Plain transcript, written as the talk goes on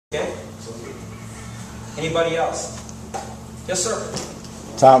Anybody else? Yes,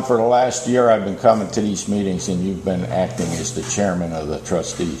 sir. Tom, for the last year I've been coming to these meetings and you've been acting as the chairman of the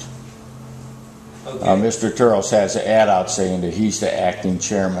trustees. Okay. Mr. Turos has an ad out saying that he's the acting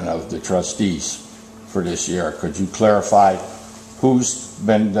chairman of the trustees for this year. Could you clarify who's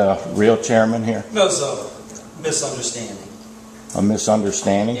been the real chairman here? No, misunderstanding. A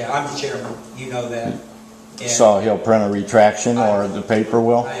misunderstanding? Yeah, I'm the chairman. You know that. And so he'll print a retraction, or the paper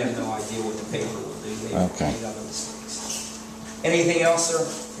will? I have no idea what the paper will do. They okay. made other mistakes. Anything else, sir?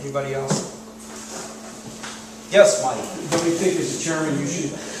 Anybody else? Yes, Mike. Don't you think, as the chairman, you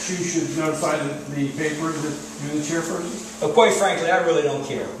should notify the paper that you're the chairperson? But quite frankly, I really don't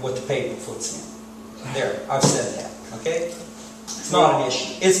care what the paper puts in. There, I've said that. Okay? It's not an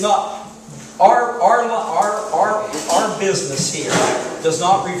issue. It's not. Our business here does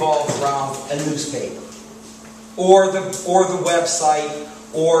not revolve around a newspaper or the website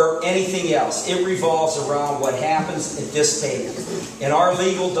or anything else. It revolves around what happens at this table. And our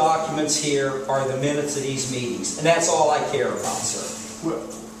legal documents here are the minutes of these meetings. And that's all I care about, sir. Well,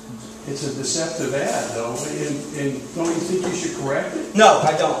 it's a deceptive ad, though. And don't you think you should correct it? No,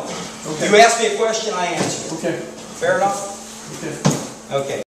 I don't. Okay. You asked me a question, I answered. Okay. Fair enough? Okay. Okay.